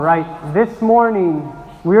Right, this morning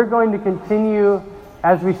we're going to continue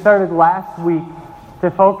as we started last week to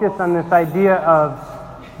focus on this idea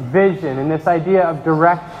of vision and this idea of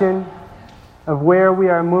direction, of where we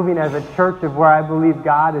are moving as a church, of where I believe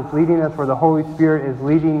God is leading us, where the Holy Spirit is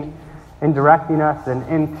leading and directing us. And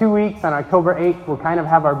in 2 weeks, on October 8th, we'll kind of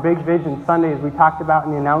have our Big Vision Sunday, as we talked about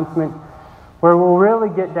in the announcement, where we'll really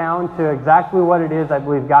get down to exactly what it is I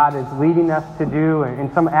believe God is leading us to do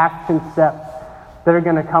and some action steps that are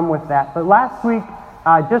going to come with that. But last week,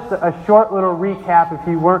 just a short little recap, if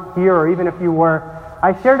you weren't here or even if you were,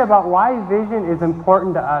 I shared about why vision is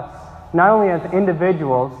important to us, not only as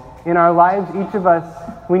individuals. In our lives, each of us,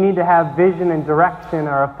 we need to have vision and direction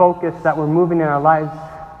or a focus that we're moving in our lives.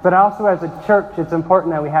 But also as a church, it's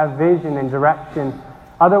important that we have vision and direction.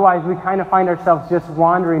 Otherwise, we kind of find ourselves just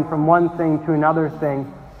wandering from one thing to another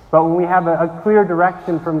thing. But when we have a clear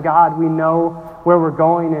direction from God, we know where we're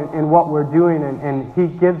going and what we're doing, and He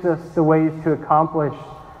gives us the ways to accomplish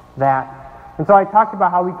that. And so I talked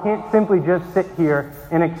about how we can't simply just sit here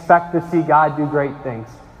and expect to see God do great things,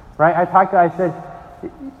 right? I said,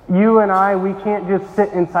 you and I, we can't just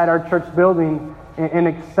sit inside our church building and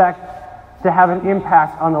expect to have an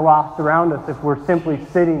impact on the lost around us if we're simply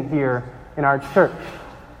sitting here in our church.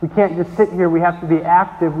 We can't just sit here. We have to be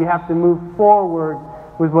active. We have to move forward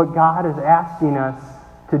with what God is asking us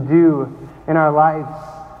to do in our lives.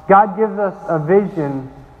 God gives us a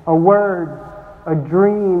vision, a word, a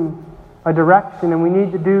dream, a direction, and we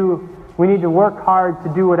need to work hard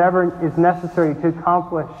to do whatever is necessary to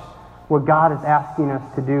accomplish what God is asking us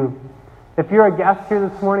to do. If you're a guest here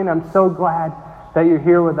this morning, I'm so glad that you're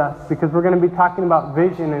here with us, because we're going to be talking about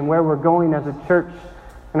vision and where we're going as a church,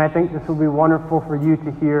 and I think this will be wonderful for you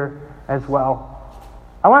to hear as well.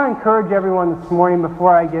 I want to encourage everyone this morning,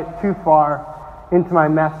 before I get too far into my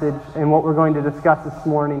message and what we're going to discuss this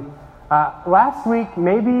morning. Last week,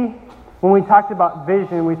 maybe when we talked about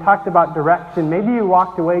vision, we talked about direction, maybe you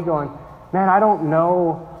walked away going, man, I don't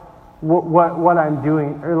know what I'm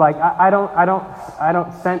doing, or like I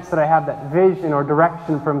don't sense that I have that vision or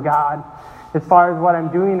direction from God as far as what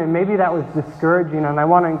I'm doing, and maybe that was discouraging, and I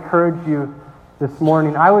want to encourage you this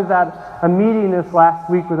morning. I was at a meeting this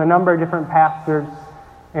last week with a number of different pastors,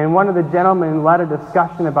 and one of the gentlemen led a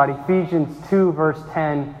discussion about Ephesians 2 verse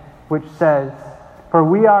 10, which says, "For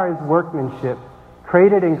we are His workmanship,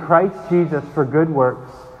 created in Christ Jesus for good works,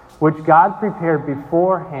 which God prepared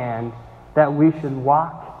beforehand that we should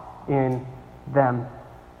walk in them."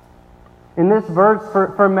 In this verse,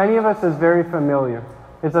 for many of us, is very familiar.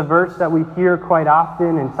 It's a verse that we hear quite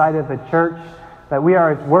often inside of the church, that we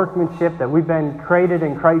are His workmanship, that we've been created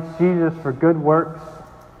in Christ Jesus for good works,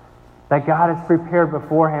 that God has prepared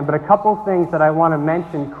beforehand. But a couple things that I want to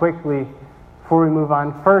mention quickly before we move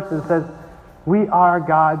on. First, it says, we are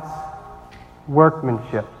God's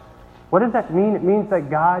workmanship. What does that mean? It means that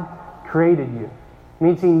God created you. It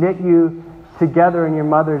means He knit you together in your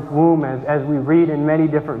mother's womb, as we read in many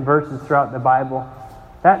different verses throughout the Bible.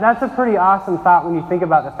 That's a pretty awesome thought when you think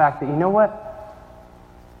about the fact that, you know what?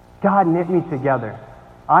 God knit me together.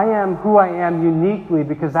 I am who I am uniquely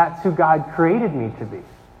because that's who God created me to be.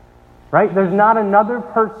 Right? There's not another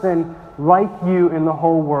person like you in the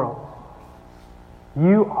whole world.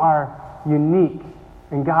 You are unique,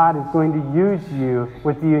 and God is going to use you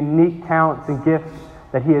with the unique talents and gifts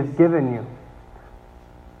that He has given you.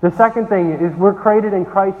 The second thing is we're created in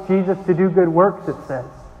Christ Jesus to do good works, it says.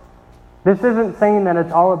 This isn't saying that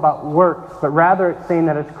it's all about works, but rather it's saying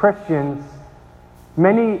that as Christians,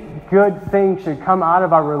 many good things should come out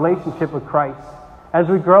of our relationship with Christ. As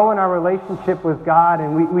we grow in our relationship with God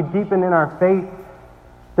and we deepen in our faith,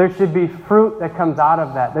 there should be fruit that comes out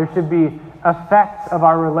of that. There should be effects of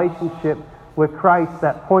our relationship with Christ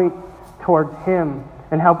that point towards Him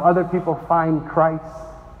and help other people find Christ.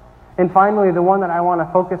 And finally, the one that I want to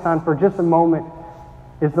focus on for just a moment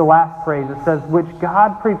is the last phrase. It says, which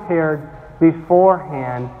God prepared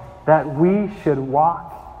beforehand that we should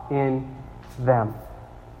walk in them.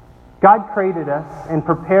 God created us and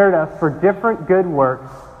prepared us for different good works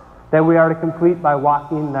that we are to complete by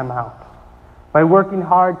walking them out, by working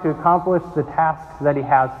hard to accomplish the tasks that He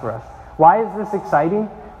has for us. Why is this exciting?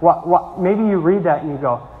 Maybe you read that and you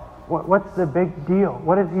go, what's the big deal?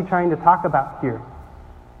 What is he trying to talk about here?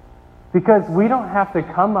 Because we don't have to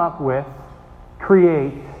come up with,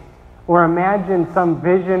 create, or imagine some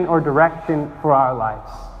vision or direction for our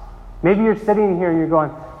lives. Maybe you're sitting here and you're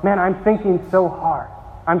going, man, I'm thinking so hard.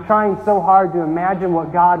 I'm trying so hard to imagine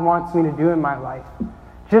what God wants me to do in my life.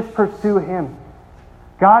 Just pursue Him.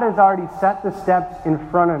 God has already set the steps in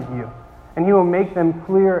front of you, and He will make them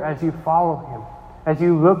clear as you follow Him, as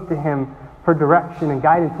you look to Him for direction and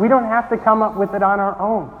guidance. We don't have to come up with it on our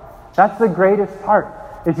own. That's the greatest part,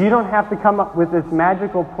 is you don't have to come up with this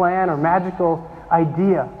magical plan or magical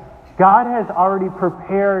idea. God has already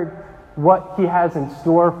prepared what He has in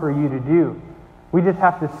store for you to do. We just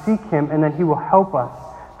have to seek Him, and then He will help us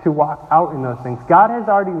to walk out in those things. God has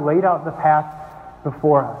already laid out the path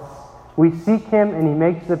before us. We seek Him, and He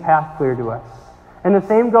makes the path clear to us. And the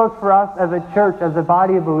same goes for us as a church, as a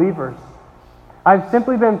body of believers. I've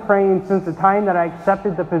simply been praying since the time that I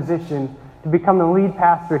accepted the position to become the lead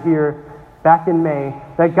pastor here back in May,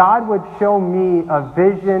 that God would show me a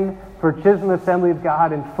vision for Chisholm Assembly of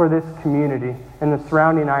God and for this community and the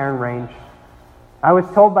surrounding Iron Range. I was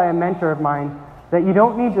told by a mentor of mine that you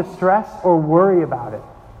don't need to stress or worry about it.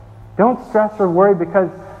 Don't stress or worry, because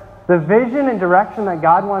the vision and direction that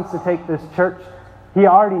God wants to take this church, He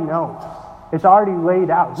already knows. It's already laid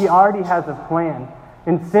out. He already has a plan.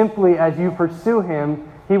 And simply as you pursue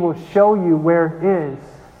Him, He will show you where it is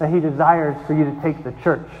that He desires for you to take the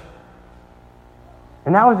church.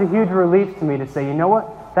 And that was a huge relief to me to say, you know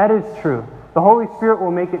what? That is true. The Holy Spirit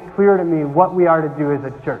will make it clear to me what we are to do as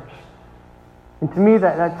a church. And to me,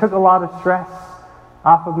 that took a lot of stress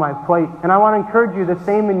off of my plate. And I want to encourage you the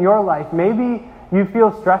same in your life. Maybe you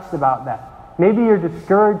feel stressed about that. Maybe you're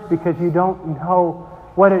discouraged because you don't know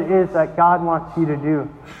what it is that God wants you to do.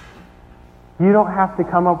 You don't have to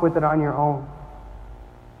come up with it on your own.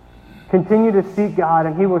 Continue to seek God,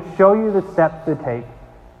 and He will show you the steps to take.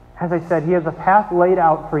 As I said, He has a path laid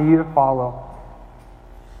out for you to follow.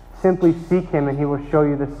 Simply seek Him, and He will show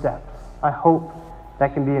you the steps. I hope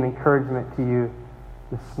that can be an encouragement to you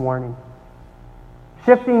this morning.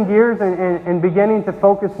 Shifting gears and beginning to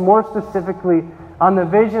focus more specifically on the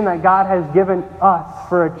vision that God has given us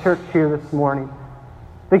for a church here this morning.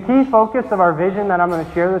 The key focus of our vision that I'm going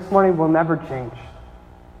to share this morning will never change.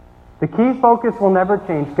 The key focus will never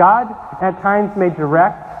change. God at times may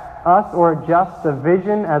direct us or adjust the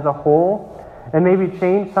vision as a whole and maybe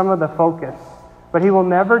change some of the focus, but He will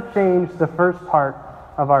never change the first part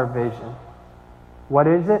of our vision. What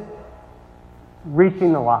is it?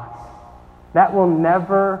 Reaching the lost. That will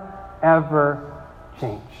never, ever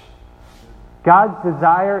change. God's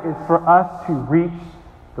desire is for us to reach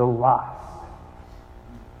the lost.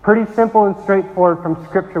 Pretty simple and straightforward from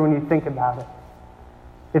Scripture when you think about it.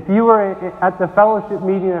 If you were at the fellowship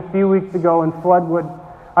meeting a few weeks ago in Floodwood,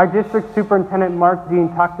 our district superintendent Mark Dean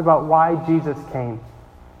talked about why Jesus came.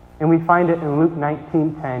 And we find it in Luke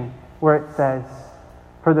 19:10, where it says,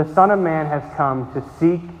 "For the Son of Man has come to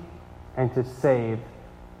seek and to save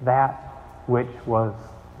that which was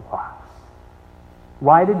lost."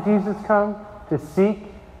 Why did Jesus come? To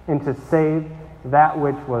seek and to save that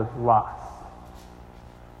which was lost.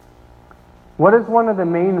 What is one of the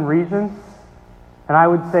main reasons, and I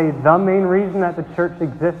would say the main reason that the church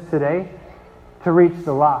exists today? To reach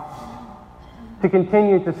the lost. To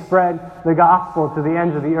continue to spread the gospel to the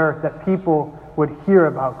ends of the earth, that people would hear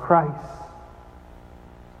about Christ.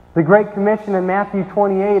 The Great Commission in Matthew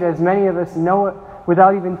 28, as many of us know it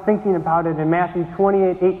without even thinking about it, in Matthew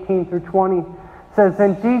 28:18 through 20, says,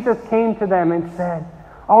 "Then Jesus came to them and said,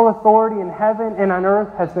 'All authority in heaven and on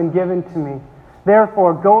earth has been given to me.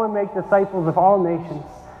 Therefore, go and make disciples of all nations,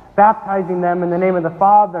 baptizing them in the name of the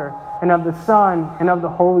Father and of the Son and of the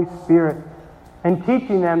Holy Spirit, and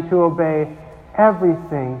teaching them to obey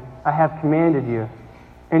everything I have commanded you.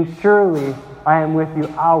 And surely I am with you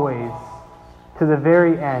always to the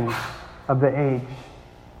very end of the age.'"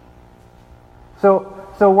 So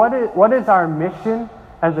what is our mission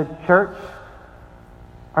as a church?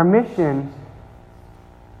 Our mission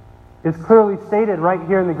is clearly stated right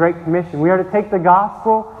here in the Great Commission. We are to take the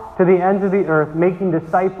gospel to the ends of the earth, making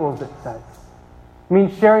disciples, it says. It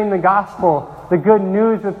means sharing the gospel, the good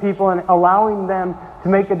news with people, and allowing them to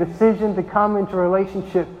make a decision to come into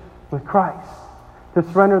relationship with Christ, to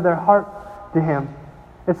surrender their heart to Him.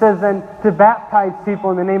 It says then to baptize people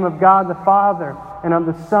in the name of God the Father and of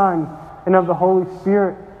the Son and of the Holy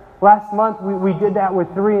Spirit. Last month we did that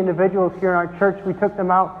with 3 individuals here in our church. We took them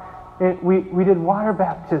out and we did water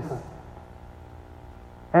baptism.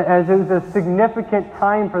 As it was a significant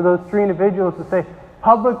time for those 3 individuals to say,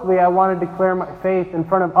 publicly I want to declare my faith in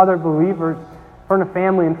front of other believers, in front of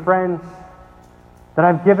family and friends, that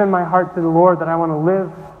I've given my heart to the Lord, that I want to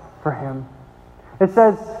live for Him. It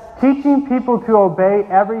says, teaching people to obey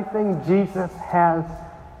everything Jesus has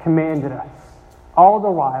commanded us, all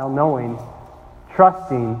the while knowing,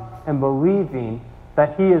 trusting, and believing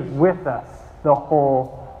that He is with us the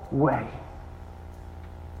whole way.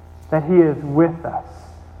 That He is with us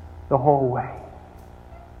the whole way.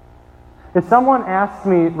 If someone asked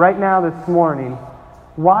me right now this morning,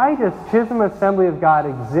 why does Chisholm Assembly of God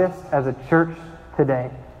exist as a church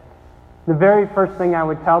today? The very first thing I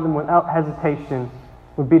would tell them without hesitation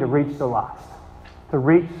would be to reach the lost. To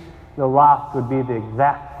reach the lost would be the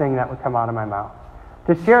exact thing that would come out of my mouth.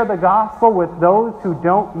 To share the gospel with those who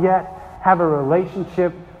don't yet have a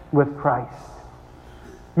relationship with Christ.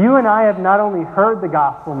 You and I have not only heard the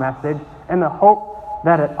gospel message and the hope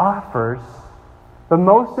that it offers, but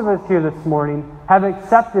most of us here this morning have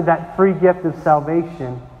accepted that free gift of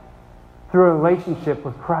salvation through a relationship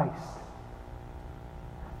with Christ.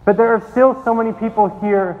 But there are still so many people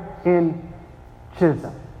here in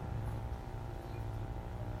Chisholm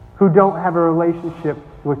who don't have a relationship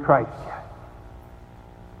with Christ yet.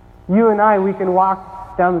 You and I, we can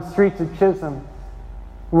walk down the streets of Chisholm.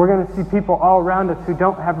 We're going to see people all around us who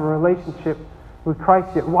don't have a relationship with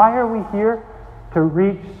Christ yet. Why are we here? To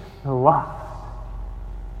reach the lost.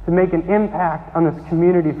 To make an impact on this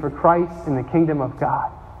community for Christ and the kingdom of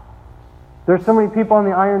God. There's so many people on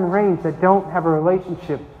the Iron Range that don't have a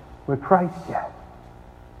relationship with Christ yet.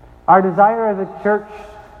 Our desire as a church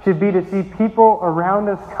should be to see people around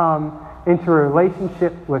us come into a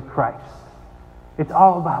relationship with Christ. It's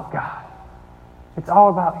all about God. It's all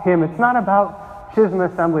about Him. It's not about Chisholm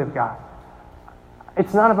Assembly of God.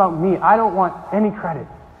 It's not about me. I don't want any credit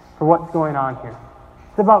for what's going on here.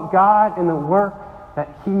 It's about God and the work that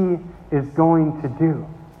He is going to do,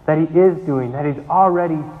 that He is doing, that He's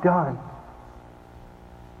already done.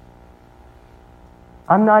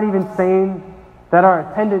 I'm not even saying that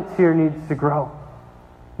our attendance here needs to grow.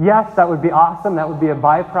 Yes, that would be awesome. That would be a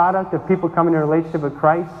byproduct of people coming into a relationship with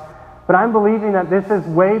Christ. But I'm believing that this is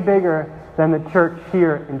way bigger than the church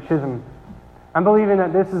here in Chisholm. I'm believing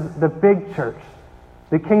that this is the big church,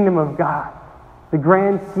 the kingdom of God, the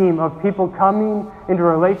grand scheme of people coming into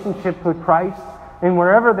a relationship with Christ, and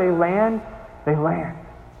wherever they land, they land.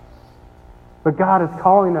 But God is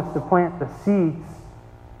calling us to plant the seeds,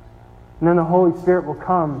 and then the Holy Spirit will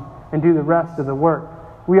come and do the rest of the work.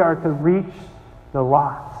 We are to reach the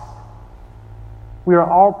lost. We are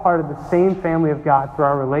all part of the same family of God through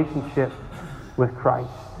our relationship with Christ.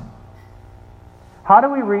 How do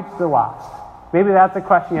we reach the lost? Maybe that's a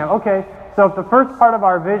question you have. Okay, so if the first part of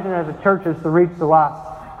our vision as a church is to reach the lost,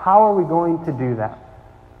 how are we going to do that?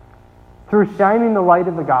 Through shining the light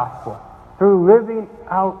of the gospel, through living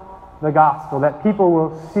out the gospel, that people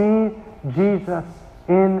will see Jesus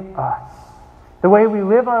in us. The way we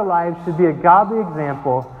live our lives should be a godly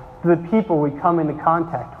example to the people we come into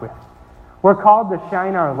contact with. We're called to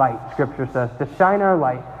shine our light, Scripture says, to shine our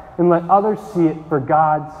light and let others see it for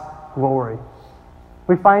God's glory.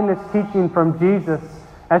 We find this teaching from Jesus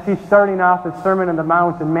as he's starting off his Sermon on the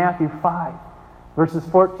Mount in Matthew 5, verses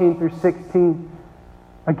 14 through 16.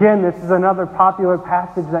 Again, this is another popular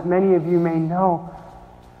passage that many of you may know.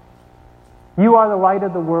 You are the light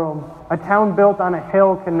of the world. A town built on a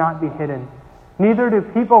hill cannot be hidden. Neither do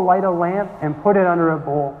people light a lamp and put it under a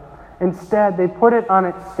bowl. Instead, they put it on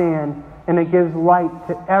its stand, and it gives light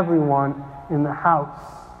to everyone in the house.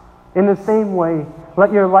 In the same way,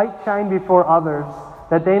 let your light shine before others,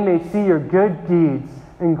 that they may see your good deeds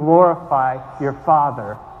and glorify your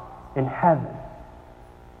Father in heaven.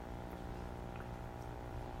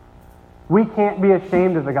 We can't be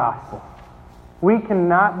ashamed of the gospel. We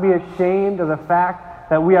cannot be ashamed of the fact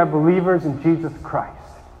that we are believers in Jesus Christ.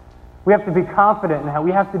 We have to be confident in that.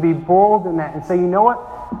 We have to be bold in that and say, you know what?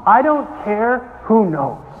 I don't care who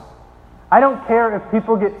knows. I don't care if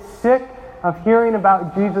people get sick of hearing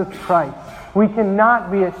about Jesus Christ. We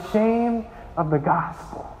cannot be ashamed of the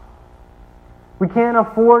gospel. We can't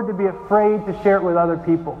afford to be afraid to share it with other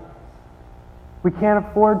people. We can't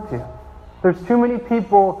afford to. There's too many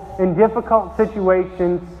people in difficult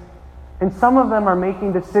situations, and some of them are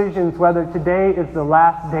making decisions whether today is the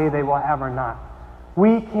last day they will have or not.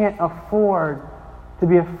 We can't afford to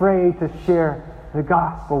be afraid to share the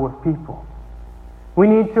gospel with people. We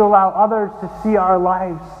need to allow others to see our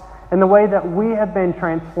lives in the way that we have been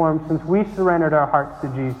transformed since we surrendered our hearts to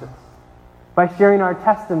Jesus. By sharing our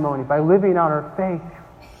testimony, by living out our faith.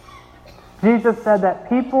 Jesus said that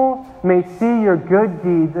people may see your good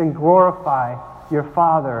deeds and glorify your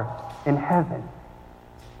Father in heaven.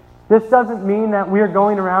 This doesn't mean that we're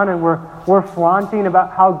going around and we're flaunting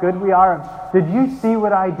about how good we are. Did you see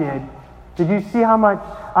what I did? Did you see how much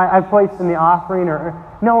I placed in the offering?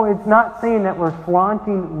 No, it's not saying that we're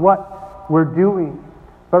flaunting what we're doing,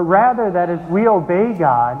 but rather that as we obey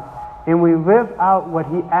God and we live out what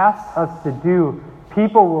He asks us to do,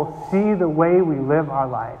 people will see the way we live our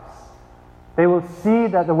lives. They will see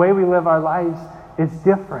that the way we live our lives is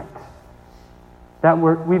different. That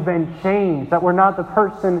we've been changed, that we're not the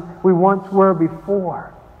person we once were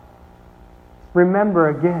before. remember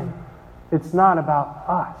again, it's not about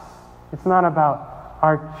us. It's not about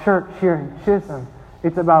our church here in Chisholm.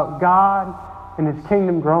 It's about God and His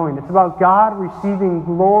kingdom growing. It's about God receiving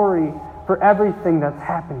glory for everything that's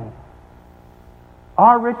happening.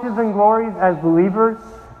 Our riches and glories as believers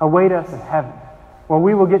await us in heaven, where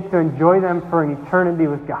we will get to enjoy them for an eternity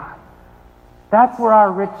with God. That's where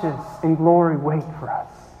our riches and glory wait for us.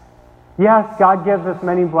 Yes, God gives us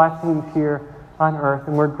many blessings here on earth,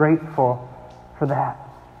 and we're grateful for that.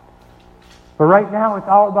 But right now, it's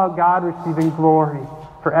all about God receiving glory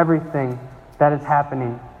for everything that is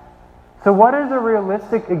happening. So what is a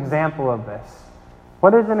realistic example of this?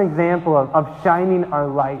 What is an example of shining our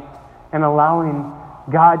light and allowing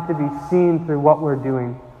God to be seen through what we're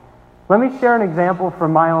doing? Let me share an example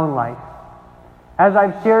from my own life. As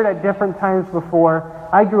I've shared at different times before,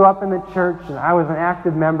 I grew up in the church and I was an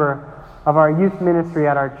active member of our youth ministry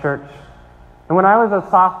at our church. And when I was a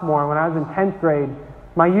sophomore, when I was in 10th grade,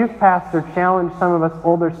 my youth pastor challenged some of us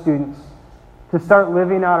older students to start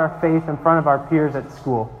living out our faith in front of our peers at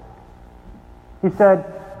school. He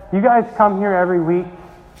said, you guys come here every week,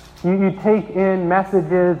 you take in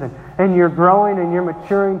messages and you're growing and you're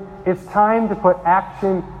maturing. It's time to put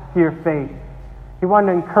action to your faith. He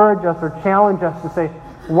wanted to encourage us or challenge us to say,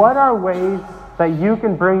 what are ways that you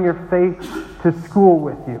can bring your faith to school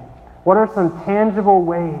with you? What are some tangible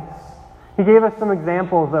ways? He gave us some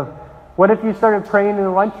examples of, what if you started praying in the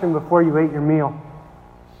lunchroom before you ate your meal?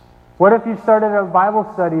 What if you started a Bible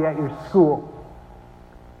study at your school?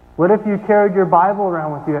 What if you carried your Bible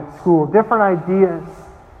around with you at school? Different ideas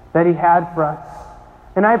that he had for us.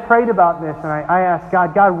 And I prayed about this, and I asked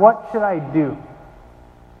God, what should I do?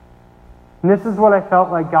 And this is what I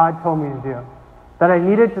felt like God told me to do. That I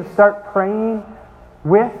needed to start praying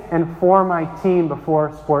with and for my team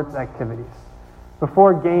before sports activities,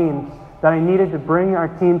 before games, that I needed to bring our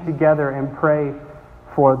team together and pray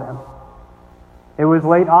for them. It was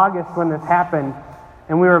late August when this happened,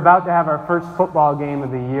 and we were about to have our first football game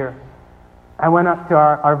of the year. I went up to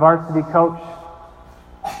our varsity coach,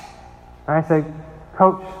 and I said,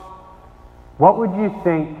 Coach, what would you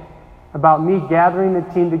think about me gathering the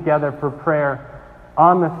team together for prayer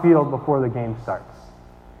on the field before the game starts?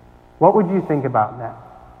 What would you think about that?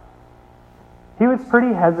 He was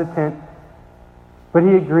pretty hesitant, but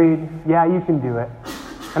he agreed, yeah, you can do it.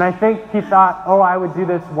 And I think he thought, I would do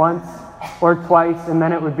this once or twice, and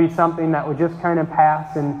then it would be something that would just kind of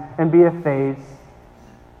pass and be a phase,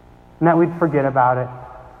 and that we'd forget about it.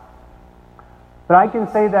 But I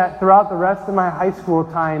can say that throughout the rest of my high school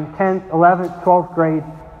time, 10th, 11th, 12th grade,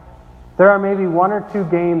 there are maybe one or two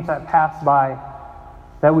games that passed by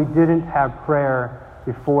that we didn't have prayer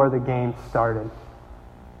before the game started.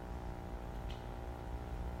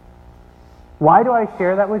 Why do I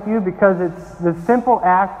share that with you? Because it's the simple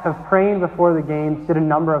act of praying before the games did a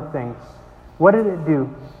number of things. What did it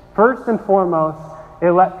do? First and foremost,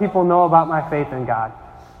 it let people know about my faith in God.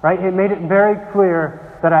 Right? It made it very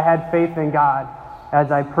clear that I had faith in God as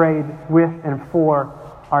I prayed with and for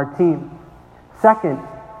our team. Second,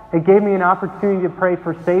 it gave me an opportunity to pray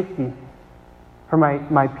for safety for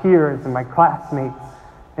my peers and my classmates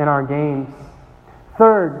in our games.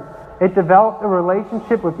 Third, it developed a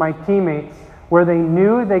relationship with my teammates where they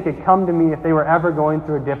knew they could come to me if they were ever going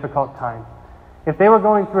through a difficult time. If they were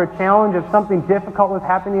going through a challenge, if something difficult was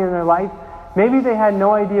happening in their life, maybe they had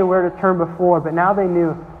no idea where to turn before, but now they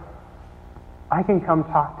knew, I can come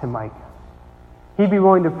talk to Mike. He'd be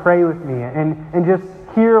willing to pray with me and just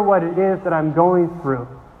hear what it is that I'm going through.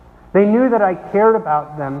 They knew that I cared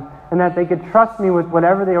about them and that they could trust me with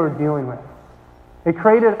whatever they were dealing with. It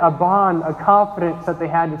created a bond, a confidence that they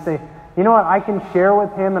had to say, you know what, I can share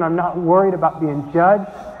with him and I'm not worried about being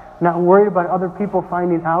judged, not worried about other people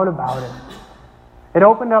finding out about it. It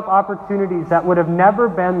opened up opportunities that would have never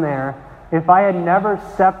been there if I had never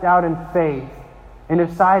stepped out in faith and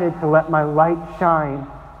decided to let my light shine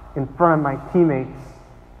in front of my teammates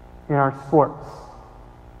in our sports.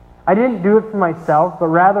 I didn't do it for myself, but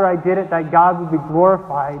rather I did it that God would be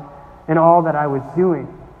glorified in all that I was doing.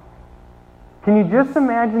 Can you just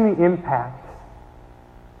imagine the impact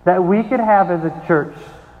that we could have as a church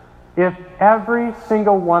if every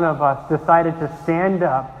single one of us decided to stand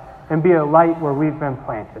up and be a light where we've been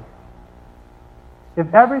planted?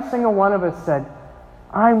 If every single one of us said,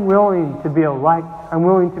 I'm willing to be a light, I'm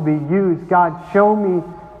willing to be used, God, show me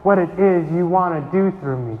what it is you want to do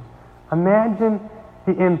through me. Imagine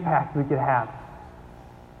the impact we could have.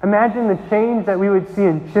 Imagine the change that we would see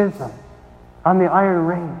in Chisholm, on the Iron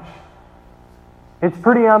Range. It's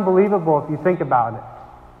pretty unbelievable if you think about it.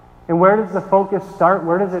 And where does the focus start?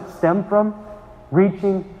 Where does it stem from?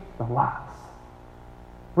 Reaching the lost.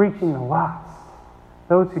 Reaching the lost.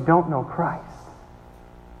 those who don't know Christ.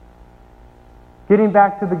 Getting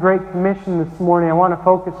back to the Great Commission this morning, I want to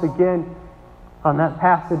focus again on that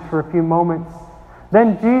passage for a few moments.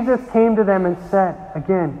 Then Jesus came to them and said,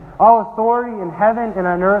 again, all authority in heaven and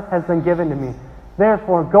on earth has been given to me.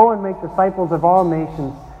 Therefore, go and make disciples of all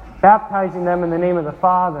nations, baptizing them in the name of the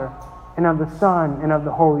Father, and of the Son, and of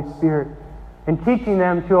the Holy Spirit, and teaching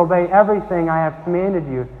them to obey everything I have commanded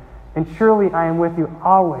you. And surely I am with you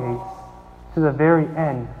always to the very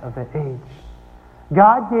end of the age.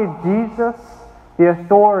 God gave Jesus the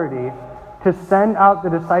authority to send out the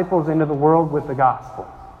disciples into the world with the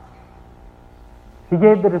gospel. He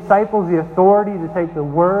gave the disciples the authority to take the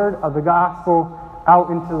word of the gospel out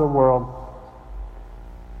into the world.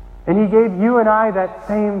 And He gave you and I that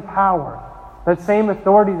same power, that same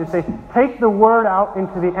authority to say, take the word out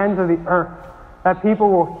into the ends of the earth, that people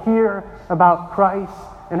will hear about Christ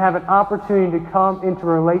and have an opportunity to come into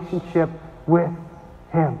a relationship with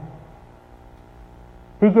Him.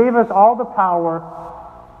 He gave us all the power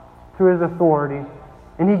through His authority,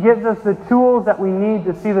 and He gives us the tools that we need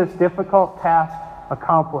to see this difficult task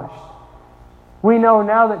accomplished. We know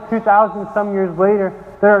now that 2,000 some years later,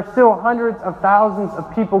 there are still hundreds of thousands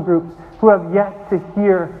of people groups who have yet to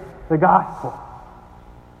hear the gospel.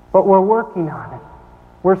 But we're working on it.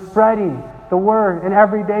 We're spreading the word, and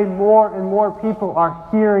every day more and more people are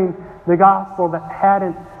hearing the gospel that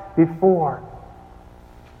hadn't before.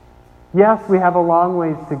 Yes, we have a long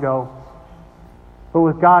ways to go, but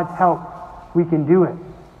with God's help, we can do it.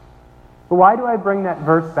 But why do I bring that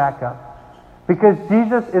verse back up? Because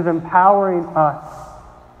Jesus is empowering us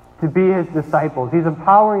to be His disciples. He's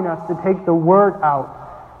empowering us to take the word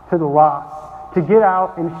out to the lost, to get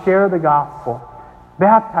out and share the gospel,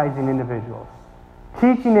 baptizing individuals,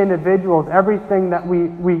 teaching individuals everything that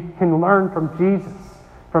we can learn from Jesus,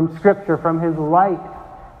 from Scripture, from His life.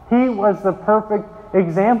 He was the perfect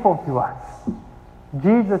example to us.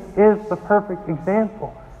 Jesus is the perfect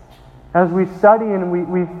example. As we study and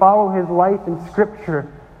we follow His life in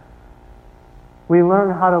Scripture, we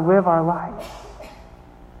learn how to live our lives.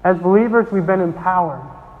 As believers, we've been empowered.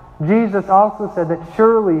 Jesus also said that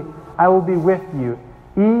surely I will be with you,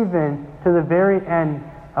 even to the very end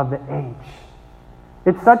of the age.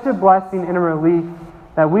 It's such a blessing and a relief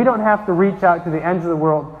that we don't have to reach out to the ends of the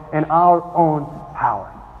world in our own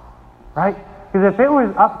power. Right? Because if it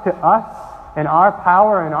was up to us and our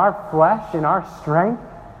power and our flesh and our strength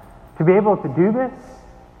to be able to do this,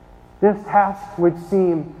 this task would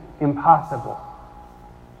seem impossible.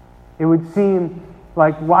 It would seem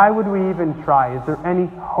like, why would we even try? Is there any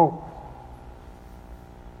hope?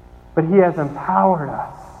 But He has empowered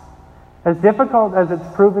us. As difficult as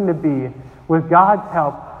it's proven to be, with God's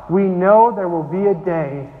help, we know there will be a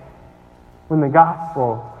day when the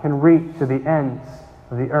gospel can reach to the ends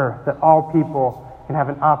of the earth, that all people can have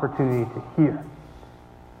an opportunity to hear.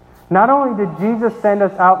 Not only did Jesus send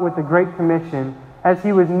us out with the Great Commission as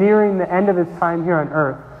He was nearing the end of His time here on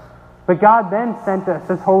earth, but God then sent us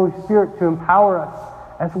His Holy Spirit to empower us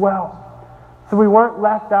as well. So we weren't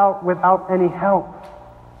left out without any help.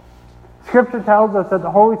 Scripture tells us that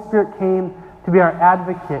the Holy Spirit came to be our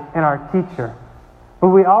advocate and our teacher. But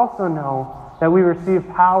we also know that we receive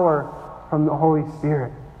power from the Holy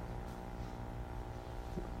Spirit.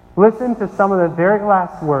 Listen to some of the very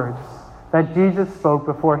last words that Jesus spoke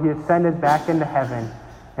before He ascended back into heaven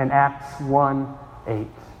in Acts 1:8.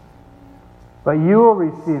 But you will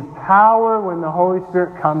receive power when the Holy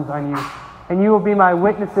Spirit comes on you, and you will be my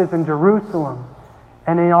witnesses in Jerusalem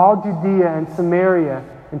and in all Judea and Samaria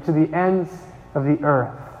and to the ends of the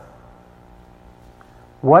earth.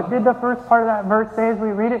 What did the first part of that verse say as we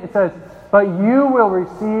read it? It says, but you will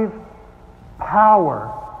receive power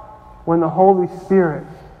when the Holy Spirit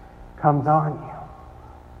comes on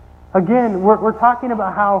you. Again, we're talking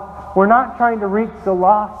about how we're not trying to reach the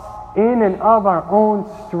lost in and of our own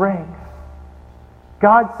strength.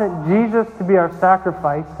 God sent Jesus to be our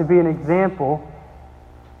sacrifice, to be an example,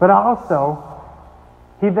 but also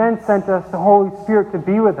He then sent us the Holy Spirit to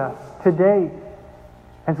be with us today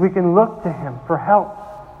as we can look to Him for help,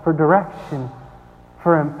 for direction,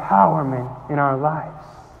 for empowerment in our lives.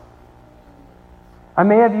 I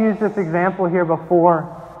may have used this example here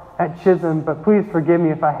before at Chisholm, but please forgive me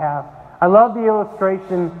if I have. I love the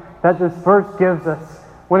illustration that this verse gives us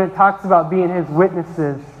when it talks about being His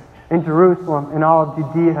witnesses in Jerusalem and all of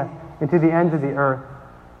Judea and to the ends of the earth.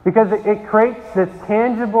 Because it creates this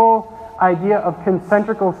tangible idea of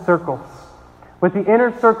concentrical circles, with the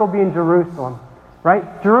inner circle being Jerusalem.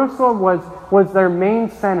 Right? Jerusalem was their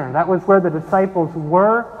main center. That was where the disciples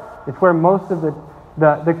were. It's where most of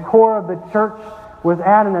the core of the church was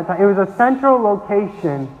at in that time. It was a central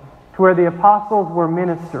location to to where the apostles were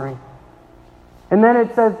ministering. And then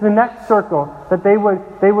it says the next circle that they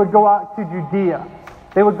would go out to Judea.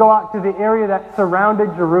 They would go out to the area that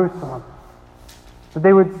surrounded Jerusalem. That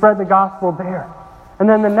they would spread the gospel there. And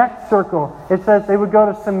then the next circle, it says they would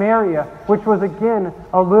go to Samaria, which was again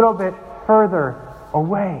a little bit further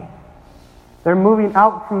away. They're moving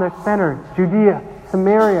out from their center, Judea,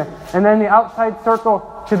 Samaria, and then the outside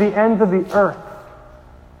circle to the ends of the earth.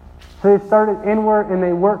 So they started inward and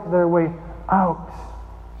they worked their way out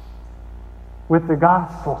with the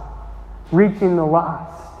gospel, reaching the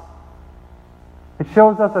lost. It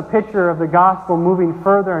shows us a picture of the gospel moving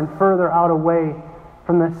further and further out away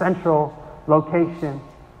from the central location.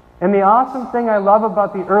 And the awesome thing I love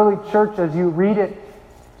about the early church as you read it,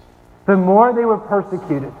 the more they were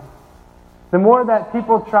persecuted, the more that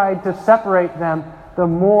people tried to separate them, the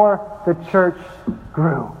more the church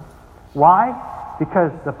grew. Why?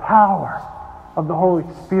 Because the power of the Holy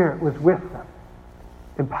Spirit was with them,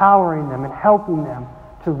 empowering them and helping them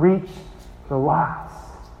to reach the lost.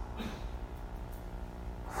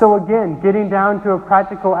 So again, getting down to a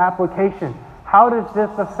practical application, how does this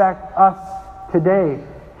affect us today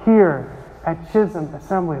here at Chisholm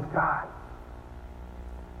Assembly of God?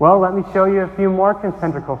 Well, let me show you a few more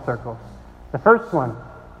concentrical circles. The first one,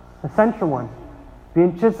 the central one,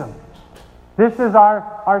 being Chisholm. This is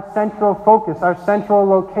our central focus, our central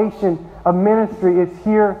location of ministry is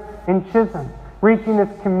here in Chisholm, reaching this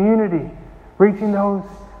community, reaching those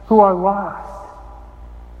who are lost.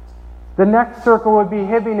 The next circle would be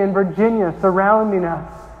Hibbing in Virginia, surrounding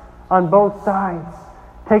us on both sides,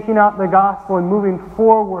 taking out the gospel and moving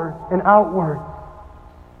forward and outward.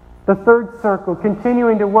 The third circle,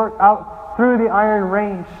 continuing to work out through the Iron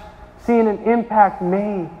Range, seeing an impact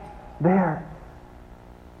made there.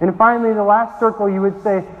 And finally, the last circle, you would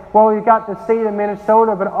say, well, you've got the state of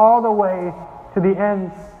Minnesota, but all the way to the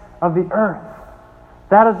ends of the earth.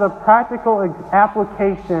 That is a practical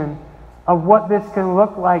application of what this can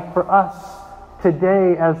look like for us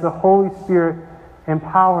today as the Holy Spirit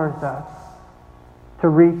empowers us to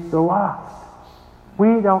reach the lost.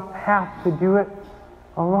 We don't have to do it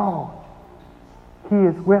alone. He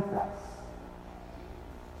is with us.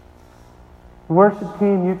 The worship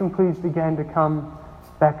team, you can please begin to come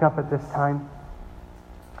back up at this time.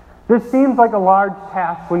 This seems like a large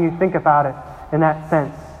task when you think about it in that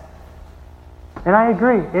sense. And I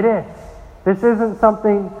agree, it is. This isn't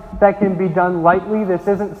something that can be done lightly. This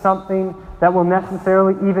isn't something that will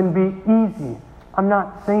necessarily even be easy. I'm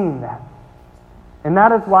not saying that. And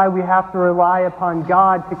that is why we have to rely upon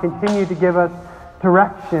God to continue to give us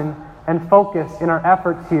direction and focus in our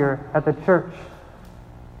efforts here at the church.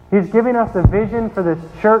 He's giving us a vision for this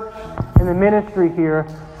church and the ministry here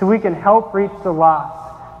so we can help reach the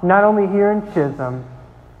lost, not only here in Chisholm,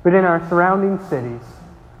 but in our surrounding cities,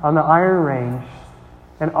 on the Iron Range,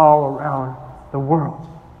 and all around the world.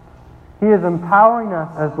 He is empowering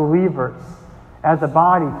us as believers, as a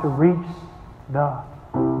body, to reach the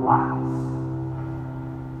lost.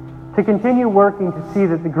 To continue working to see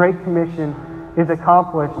that the Great Commission is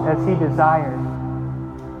accomplished as He desires.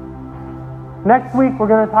 Next week, we're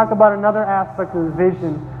going to talk about another aspect of the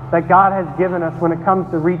vision that God has given us when it comes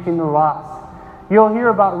to reaching the lost. You'll hear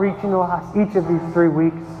about reaching the lost each of these 3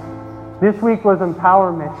 weeks. This week was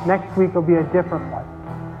empowerment. Next week will be a different one.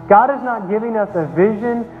 God is not giving us a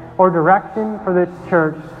vision or direction for this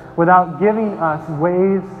church without giving us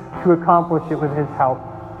ways to accomplish it with His help.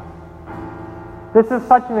 This is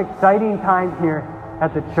such an exciting time here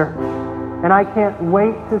at the church, and I can't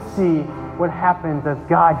wait to see what happens as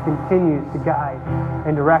God continues to guide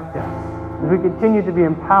and direct us, as we continue to be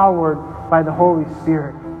empowered by the Holy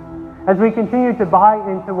Spirit, as we continue to buy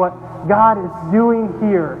into what God is doing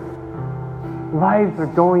here. Lives are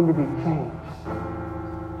going to be changed.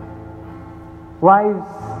 Lives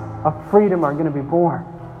of freedom are going to be born.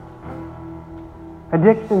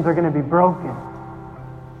 Addictions are going to be broken.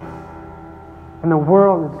 And the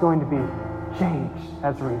world is going to be changed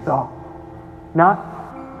as a result.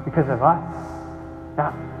 Not because of us,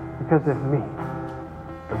 not because of me,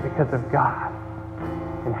 but because of God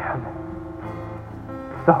in heaven.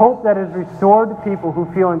 The hope that is restored to people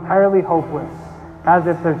who feel entirely hopeless, as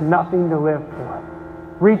if there's nothing to live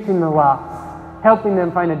for. Reaching the lost, helping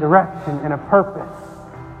them find a direction and a purpose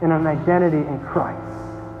and an identity in Christ.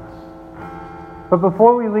 But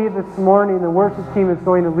before we leave this morning, the worship team is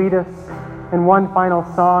going to lead us in one final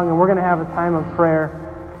song, and we're going to have a time of prayer.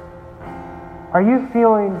 Are you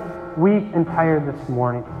feeling weak and tired this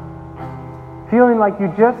morning? Feeling like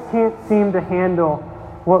you just can't seem to handle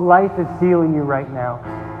what life is dealing you right now?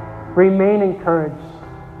 Remain encouraged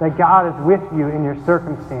that God is with you in your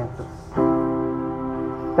circumstances.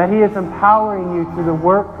 that He is empowering you through the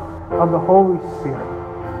work of the Holy Spirit.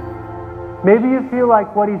 Maybe you feel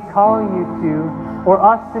like what He's calling you to, or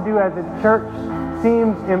us to do as a church,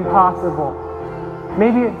 seems impossible.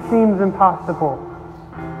 Maybe it seems impossible.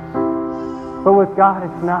 But with God,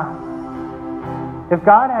 it's not. If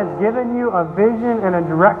God has given you a vision and a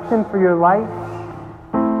direction for your life,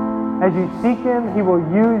 as you seek Him, He will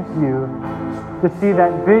use you to see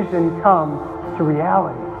that vision come to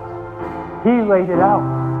reality. He laid it out.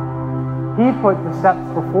 He put the steps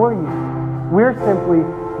before you. We're simply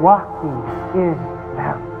walking in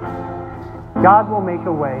them. God will make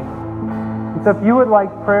a way. And so if you would like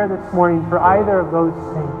prayer this morning for either of those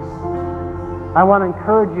things, I want to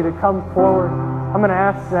encourage you to come forward. I'm going to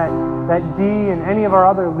ask that Dee and any of our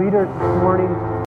other leaders this morning